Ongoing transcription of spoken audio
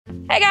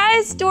Hey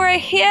guys, Dora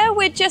here.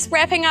 We're just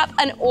wrapping up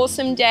an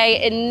awesome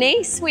day in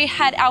Nice. We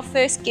had our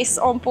first guests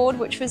on board,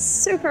 which was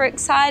super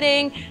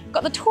exciting.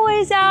 Got the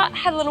toys out,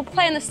 had a little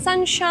play in the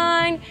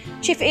sunshine.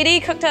 Chef Eddie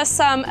cooked us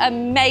some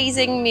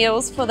amazing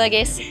meals for the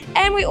guests.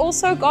 And we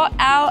also got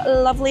our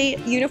lovely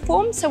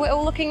uniform, so we're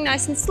all looking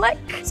nice and slick.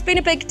 It's been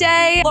a big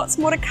day, lots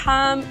more to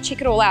come.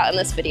 Check it all out in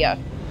this video.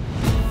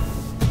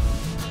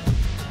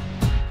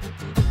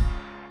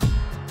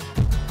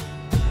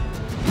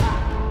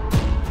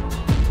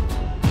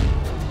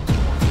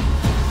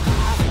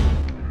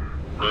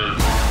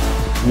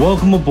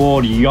 Welcome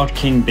aboard Yacht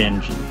King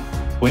Benji,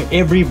 where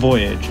every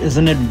voyage is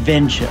an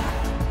adventure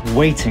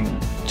waiting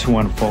to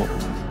unfold.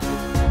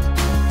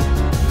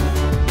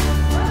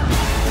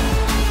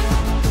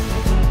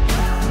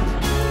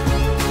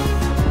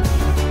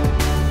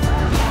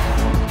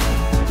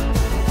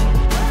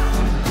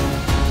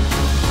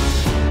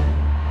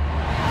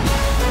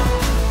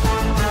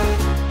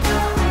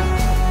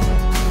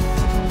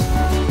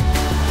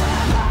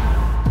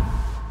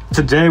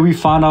 Today we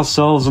find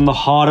ourselves in the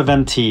heart of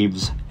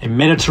Antibes, a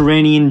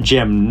Mediterranean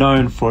gem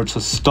known for its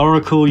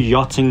historical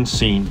yachting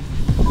scene.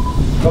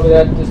 Copy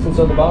that, distance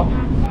on the bow.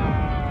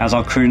 As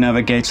our crew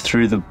navigates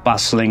through the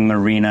bustling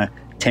marina,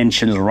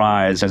 tensions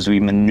rise as we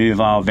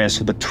maneuver our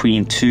vessel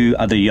between two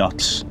other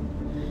yachts.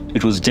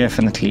 It was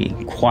definitely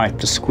quite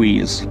the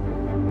squeeze.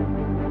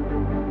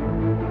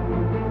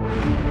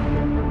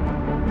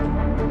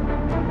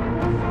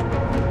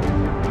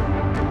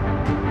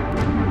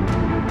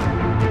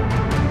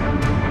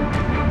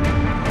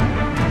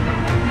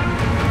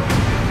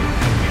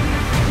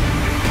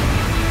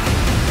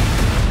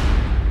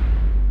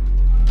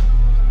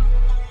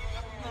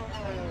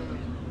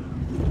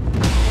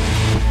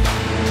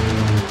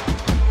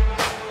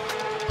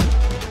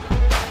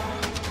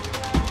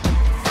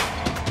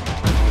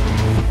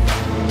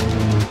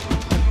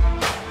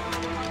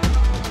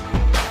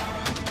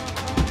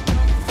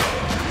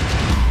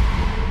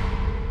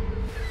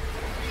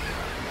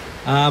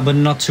 But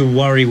not to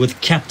worry,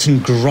 with Captain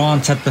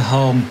Grant at the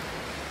helm,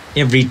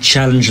 every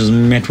challenge is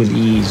met with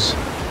ease.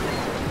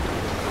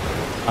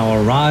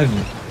 Our arrival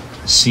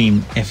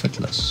seemed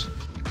effortless.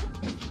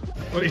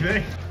 What do you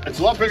think? It's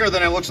a lot bigger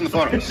than it looks in the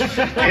photos.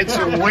 It's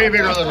way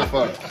bigger than the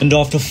photos. And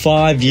after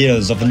 5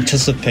 years of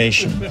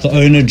anticipation, the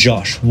owner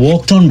Josh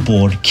walked on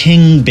board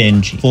King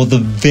Benji for the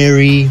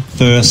very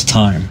first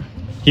time.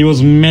 He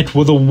was met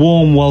with a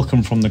warm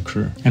welcome from the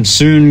crew and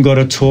soon got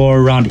a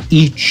tour around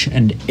each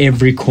and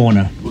every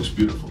corner. Looks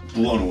beautiful.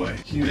 Blown away.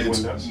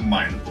 It's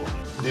mind-blowing.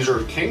 These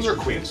are kings or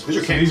queens? These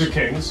are kings. These are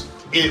kings.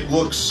 It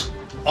looks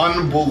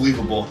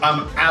unbelievable.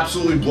 I'm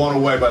absolutely blown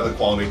away by the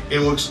quality.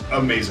 It looks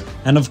amazing.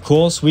 And of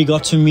course, we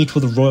got to meet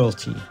with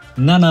royalty,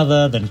 none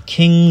other than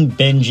King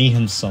Benji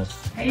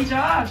himself. Hey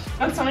Josh,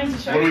 got something to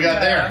show you. What do we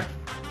got there?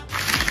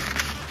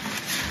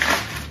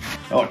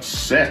 Oh, it's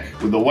sick.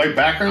 With the white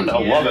background, I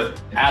love it.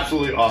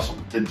 Absolutely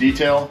awesome. The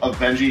detail of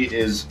Benji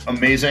is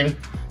amazing.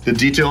 The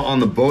detail on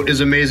the boat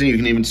is amazing. You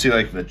can even see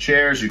like the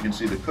chairs, you can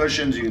see the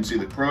cushions, you can see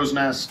the crow's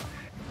nest.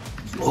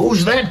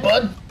 Who's that,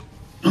 bud?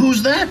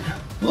 Who's that?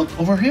 Look,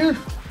 over here.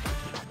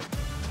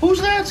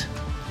 Who's that?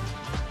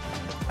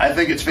 I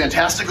think it's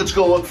fantastic. Let's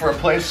go look for a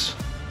place.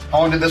 How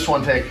long did this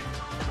one take?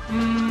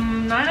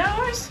 9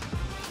 hours,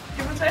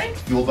 give or take.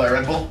 Fueled by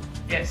Red Bull?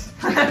 Yes.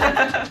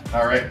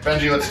 All right,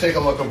 Benji, let's take a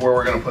look of where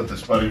we're gonna put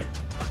this, buddy.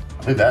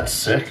 I think that's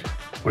sick.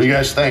 What do you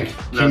guys think?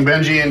 King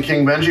Benji and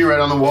King Benji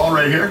right on the wall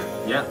right here?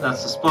 Yeah,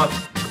 that's the spot.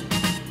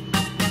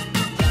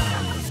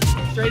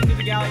 Straight into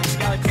the galley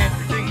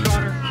pantry. Thank you,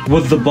 Connor.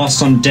 With the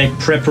boss on deck,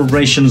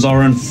 preparations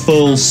are in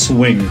full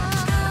swing.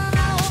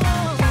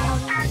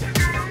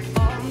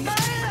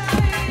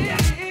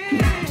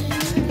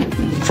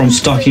 From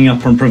stocking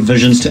up on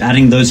provisions to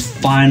adding those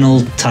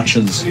final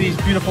touches. These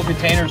beautiful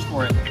containers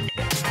for it.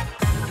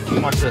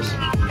 Watch this.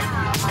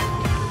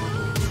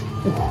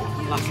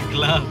 Like a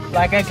glove.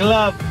 Like a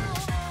glove.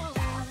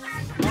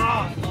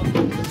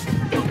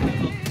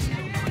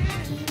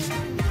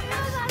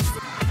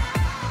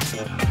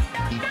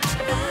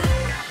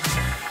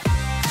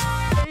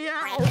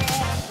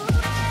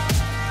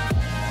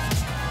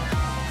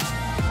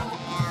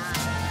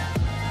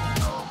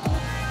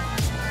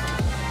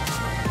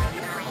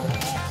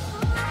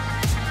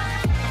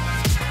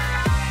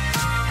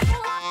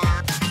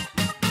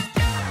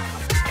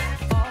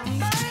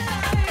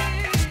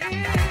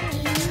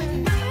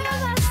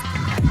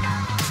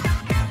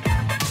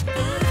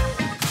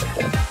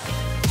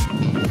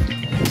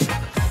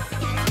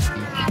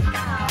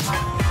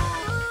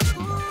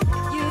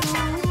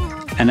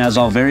 And as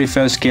our very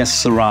first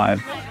guests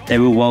arrived, they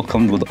were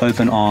welcomed with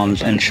open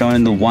arms and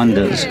shown the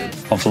wonders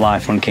of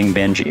life on King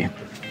Benji.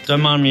 Don't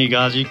mind me,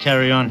 guys, you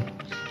carry on.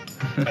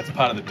 That's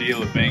part of the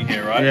deal of being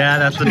here, right? Yeah,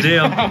 that's the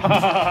deal.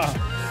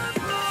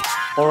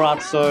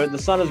 Alright, so the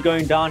sun is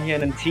going down here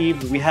in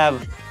Antibes. We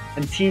have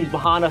Antibes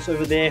behind us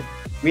over there.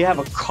 We have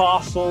a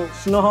castle,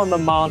 snow on the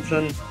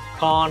mountain.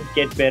 Can't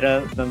get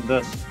better than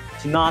this.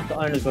 Tonight, the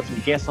owner's got some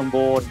guests on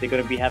board. They're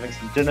going to be having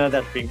some dinner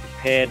that's being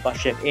prepared by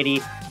Chef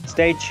Eddie.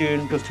 Stay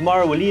tuned, because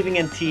tomorrow we're leaving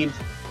Antibes.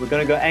 We're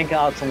gonna go anchor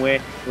out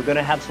somewhere. We're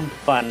gonna have some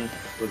fun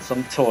with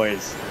some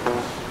toys.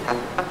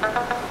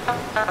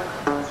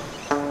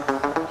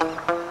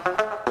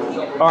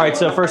 All right,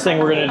 so first thing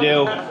we're gonna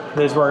do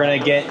is we're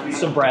gonna get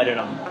some bread in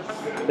them.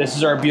 This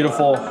is our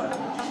beautiful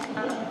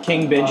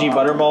King Benji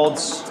butter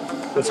molds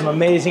with some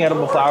amazing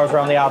edible flowers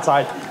around the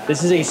outside.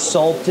 This is a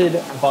salted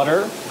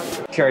butter.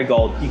 Cherry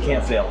gold, you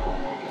can't fail.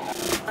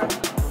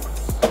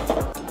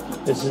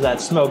 This is that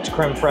smoked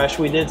creme fraiche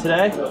we did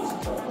today.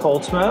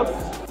 Cold smoke,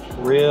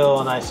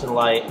 real nice and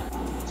light.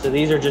 So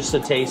these are just a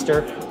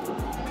taster.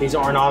 These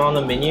are not on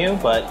the menu,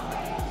 but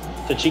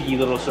it's a cheeky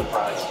little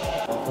surprise.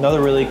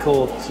 Another really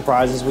cool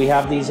surprise is we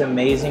have these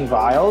amazing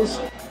vials.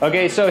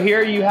 Okay, so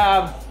here you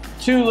have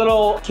two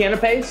little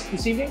canapes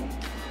this evening.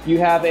 You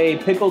have a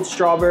pickled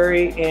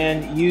strawberry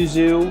and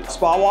yuzu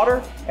spa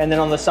water. And then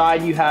on the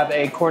side, you have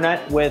a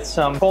cornet with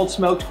some cold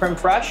smoked creme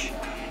fraiche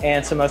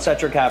and some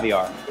Ocetra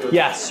caviar.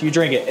 Yes, you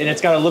drink it, and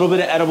it's got a little bit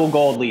of edible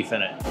gold leaf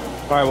in it.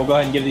 All right, we'll go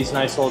ahead and give these a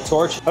nice little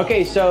torch.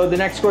 Okay, so the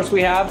next course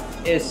we have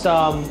is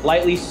some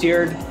lightly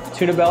seared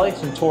tuna belly,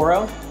 some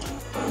toro. Ooh,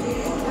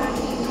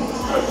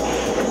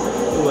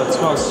 that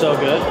smells so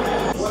good.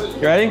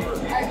 You ready?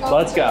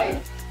 Let's go.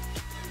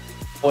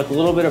 With a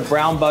little bit of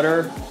brown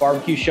butter,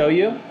 barbecue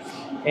shoyu,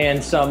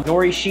 and some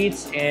nori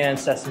sheets and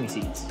sesame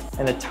seeds,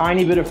 and a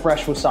tiny bit of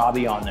fresh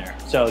wasabi on there.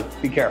 So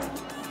be careful.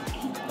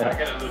 Can I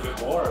get a little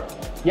bit more?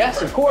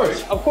 Yes, of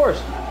course, of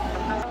course.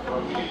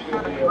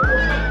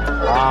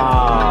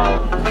 Wow.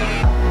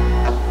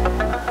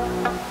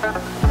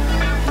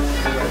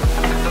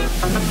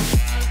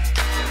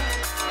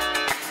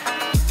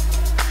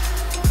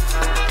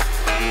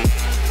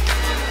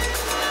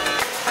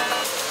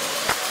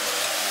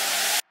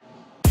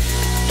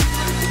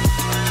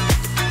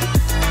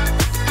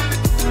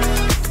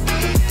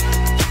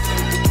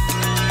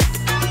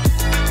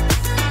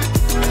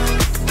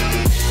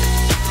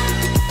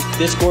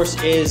 This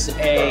course is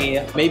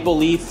a maple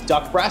leaf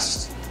duck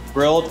breast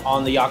grilled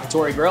on the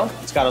yakitori grill.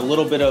 It's got a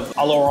little bit of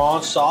à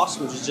l'orange sauce,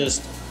 which is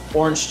just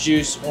orange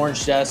juice,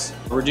 orange zest,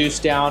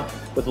 reduced down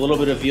with a little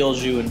bit of veal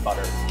jus and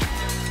butter.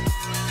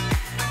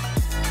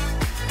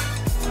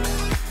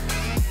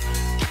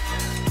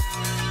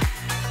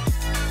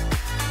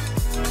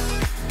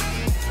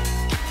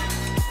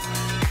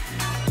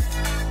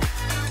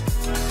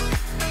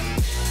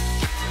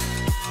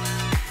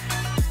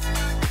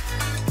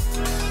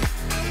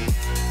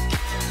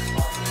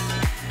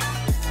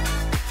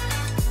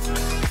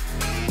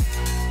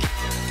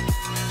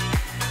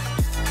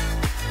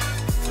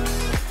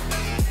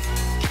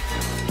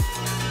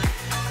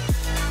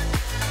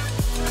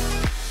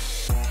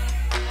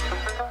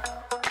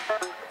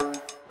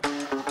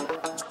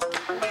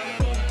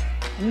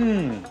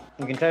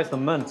 You can taste the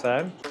mint,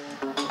 eh?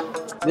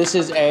 This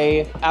is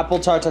a apple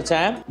tarte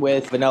tatin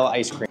with vanilla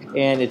ice cream,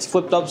 and it's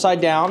flipped upside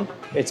down.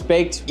 It's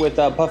baked with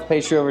a puff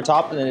pastry over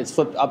top, and then it's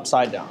flipped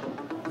upside down.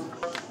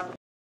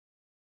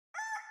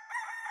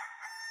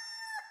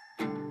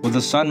 With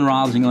the sun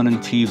rising on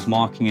Antibes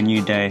marking a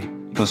new day,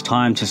 it was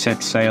time to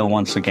set sail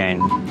once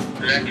again.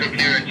 Lateral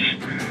clearance,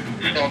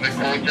 starboard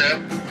quarter,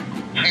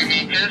 2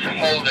 meters,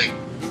 holding.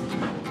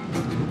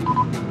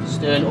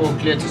 Stern all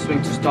clear to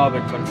swing to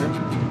starboard,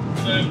 confirm.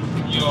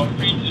 You are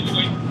free to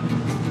swing.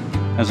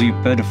 As we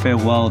bid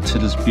farewell to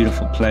this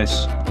beautiful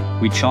place,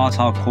 we chart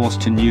our course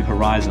to new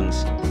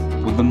horizons.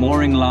 With the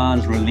mooring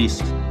lines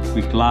released,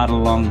 we glide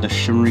along the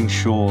shimmering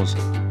shores,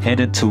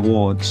 headed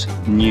towards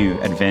new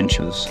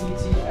adventures.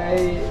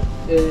 ETA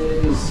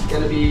is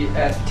going to be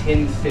at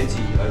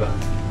 10:30, over.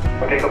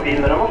 Okay, copy.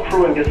 The number of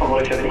crew and guests on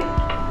board, if you have any?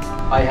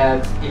 I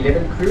have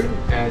 11 crew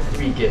and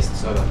 3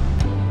 guests, over.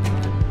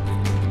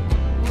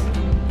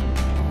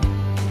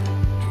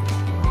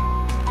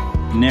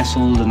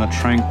 Nestled in the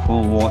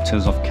tranquil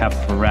waters of Cap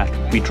Ferrat,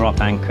 we drop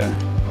anchor,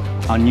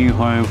 our new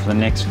home for the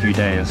next few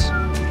days.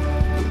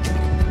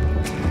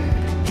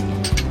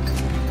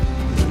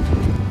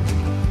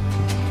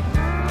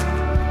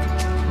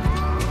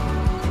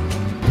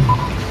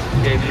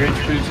 Okay, bridge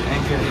cruise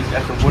anchor is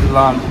at the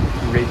woodline,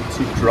 ready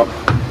to drop.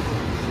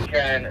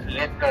 Can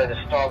let go the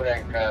starboard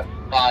anchor,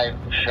 5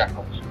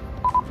 shackles.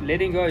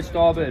 Letting go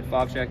starboard,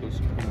 5 shackles.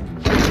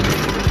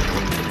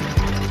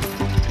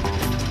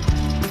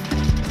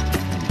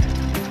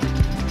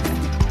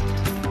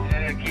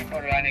 Keep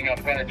on running,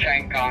 I've got a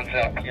chain counter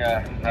up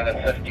here, another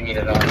 50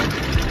 meters on.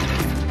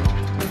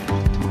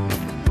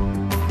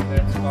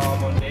 That's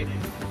calm on deck.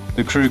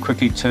 The crew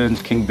quickly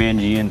turns King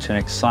Benji into an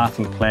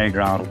exciting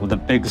playground with a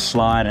big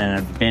slide and an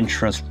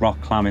adventurous rock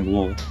climbing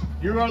wall.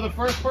 You are the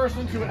first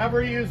person to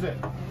ever use it.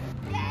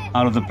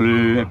 Out of the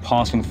blue, a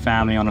passing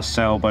family on a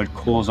sailboat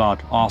calls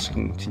out,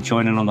 asking to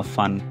join in on the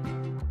fun.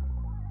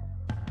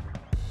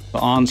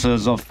 The answer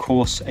is, of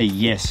course, a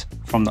yes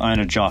from the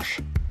owner, Josh.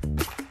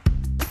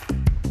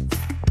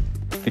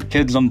 The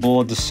kids on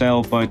board the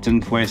sailboat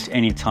didn't waste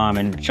any time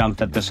and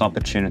jumped at this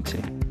opportunity.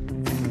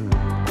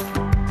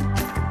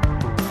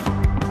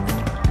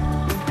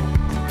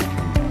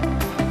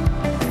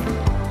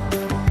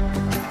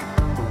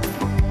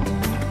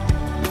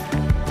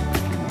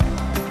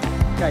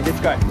 Okay,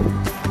 let's go.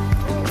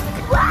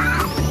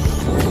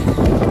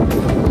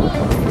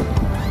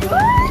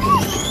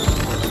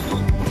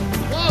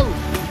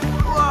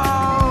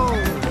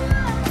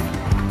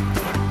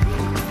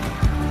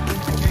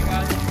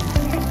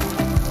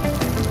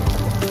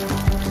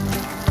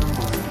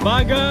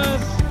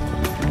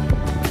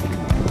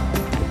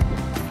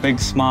 big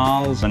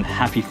smiles and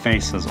happy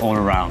faces all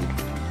around.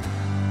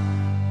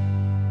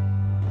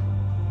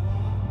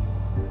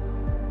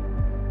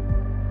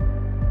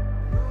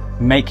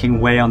 Making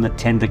way on the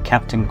tender,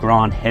 Captain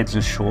Grant heads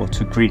ashore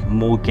to greet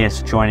more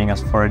guests joining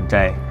us for a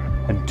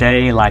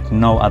day like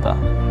no other.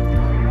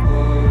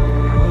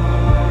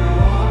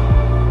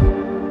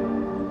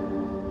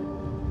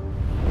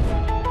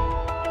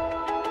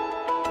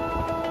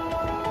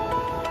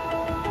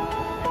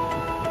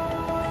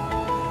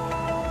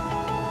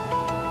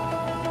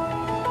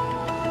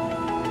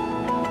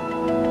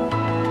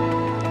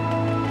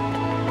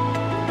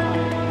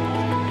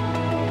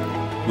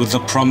 With the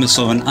promise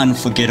of an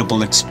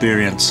unforgettable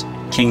experience,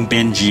 King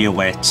Benji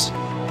awaits.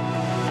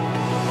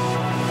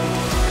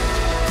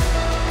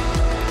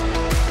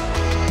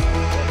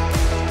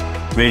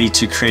 Ready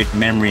to create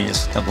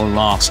memories that will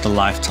last a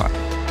lifetime.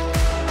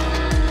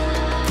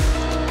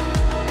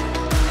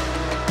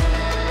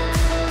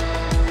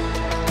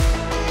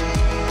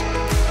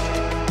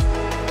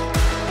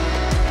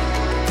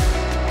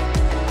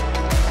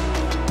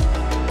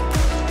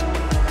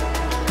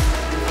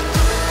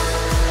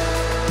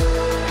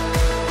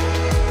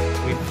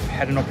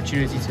 Had an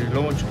opportunity to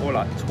launch all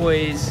our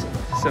toys,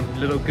 some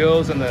little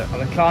girls on the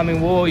climbing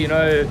wall, you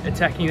know,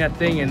 attacking that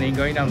thing and then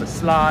going down the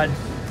slide.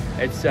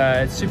 It's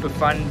super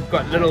fun.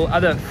 Got little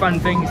other fun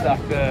things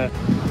like the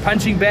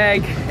punching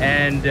bag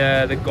and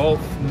the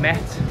golf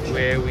mat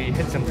where we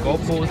hit some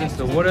golf balls into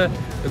the water.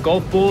 The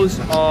golf balls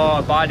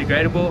are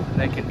biodegradable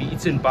and they can be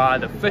eaten by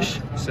the fish,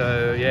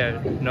 so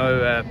yeah,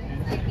 no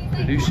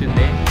pollution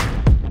there.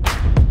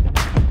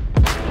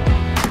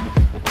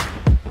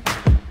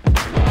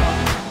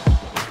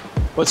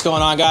 What's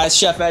going on, guys?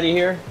 Chef Eddie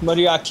here,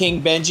 Yacht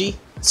King Benji.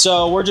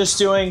 So we're just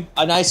doing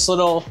a nice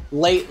little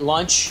late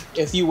lunch,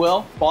 if you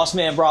will. Boss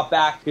man brought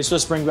back, he was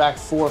supposed to bring back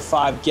 4 or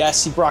 5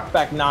 guests. He brought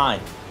back 9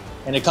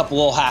 and a couple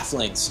little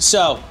halflings.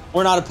 So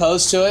we're not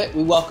opposed to it.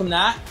 We welcome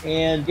that.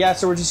 And yeah,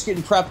 so we're just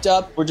getting prepped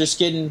up. We're just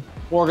getting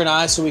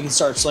organized so we can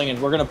start slinging.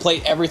 We're gonna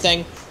plate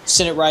everything,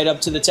 send it right up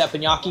to the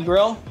teppanyaki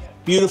grill.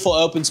 Beautiful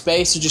open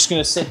space. We're just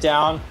gonna sit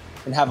down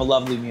and have a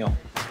lovely meal.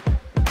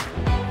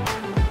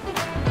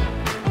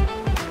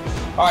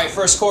 All right,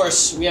 first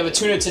course, we have a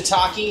tuna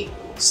tataki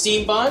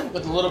steam bun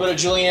with a little bit of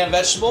julienne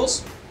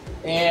vegetables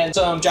and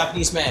some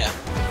Japanese mayo.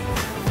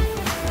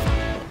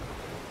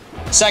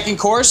 Second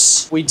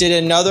course, we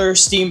did another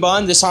steam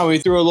bun. This time we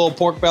threw a little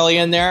pork belly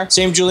in there.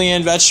 Same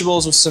julienne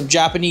vegetables with some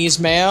Japanese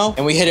mayo,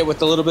 and we hit it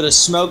with a little bit of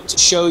smoked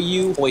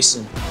shoyu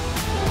hoisin.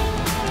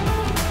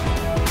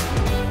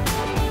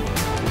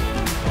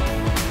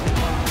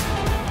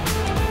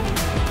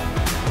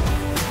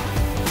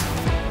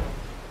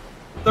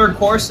 Third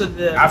course of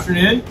the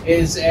afternoon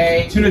is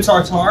a tuna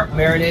tartare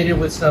marinated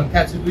with some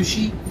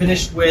katsuobushi,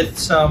 finished with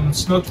some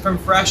smoked creme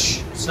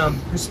fraiche, some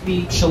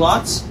crispy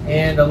shallots,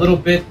 and a little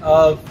bit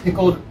of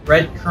pickled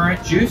red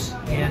currant juice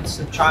and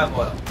some chive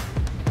oil.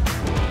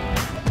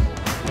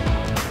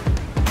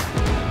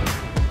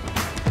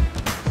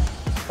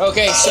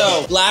 Okay,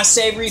 so last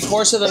savory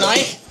course of the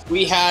night.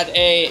 We had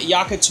a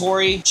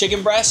yakitori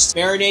chicken breast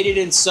marinated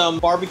in some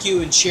barbecue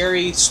and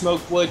cherry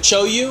smoked wood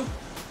shoyu.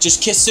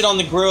 Just kissed it on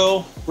the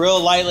grill real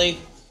lightly.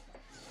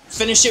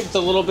 Finished it with a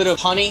little bit of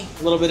honey,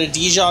 a little bit of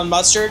Dijon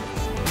mustard.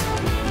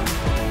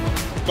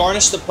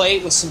 Garnished the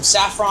plate with some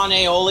saffron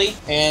aioli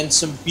and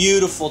some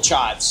beautiful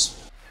chives.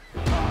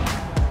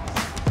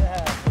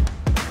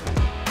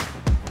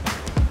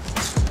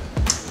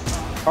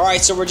 All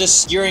right, so we're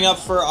just gearing up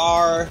for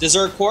our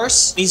dessert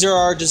course. These are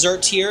our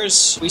dessert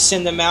tiers. We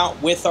send them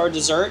out with our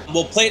dessert.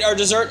 We'll plate our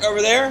dessert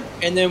over there,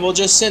 and then we'll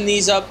just send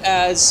these up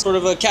as sort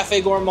of a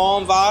cafe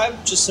gourmand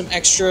vibe, just some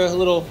extra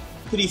little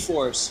petit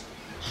fours.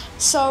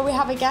 So we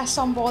have a guest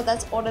on board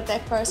that's ordered their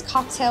first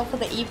cocktail for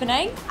the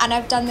evening, and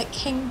I've done the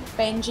King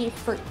Benji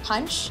fruit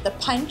punch. The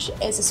punch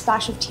is a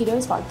splash of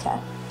Tito's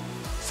vodka.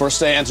 First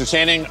day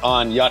entertaining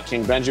on Yacht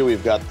King Benji.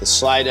 We've got the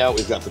slide out,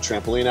 we've got the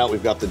trampoline out,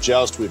 we've got the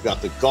joust, we've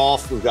got the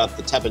golf, we've got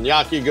the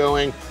teppanyaki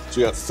going. So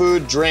we got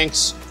food,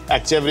 drinks,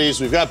 activities.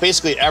 We've got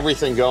basically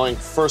everything going.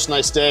 First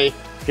nice day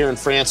here in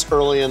France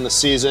early in the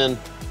season.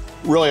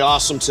 Really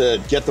awesome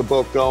to get the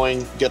boat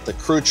going, get the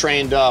crew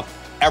trained up,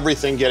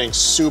 everything getting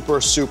super,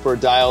 super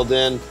dialed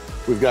in.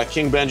 We've got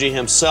King Benji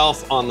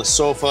himself on the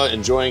sofa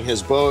enjoying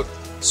his boat.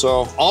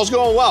 So all's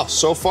going well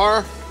so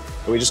far.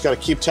 And we just got to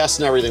keep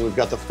testing everything. We've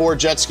got the 4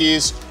 jet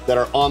skis that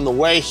are on the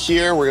way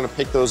here. We're going to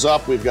pick those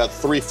up. We've got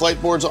 3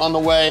 flight boards on the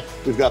way.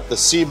 We've got the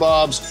sea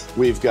bobs.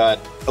 We've got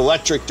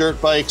electric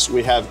dirt bikes.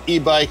 We have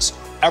e-bikes.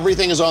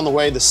 Everything is on the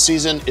way. The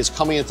season is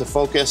coming into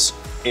focus,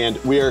 and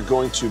we are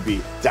going to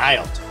be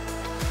dialed.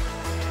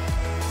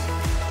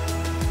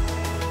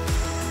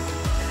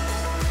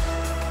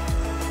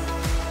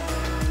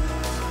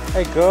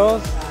 Hey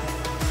girls.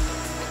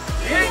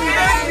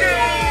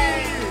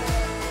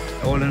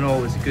 All in all,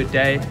 it was a good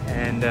day,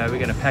 and we're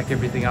going to pack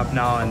everything up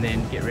now and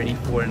then get ready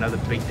for another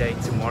big day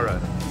tomorrow.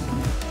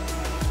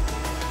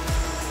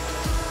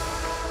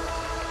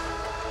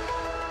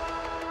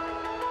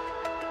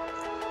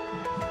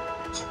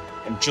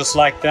 And just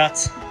like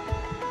that,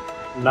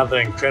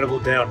 Another incredible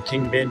day on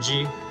King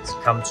Benji has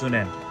come to an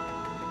end.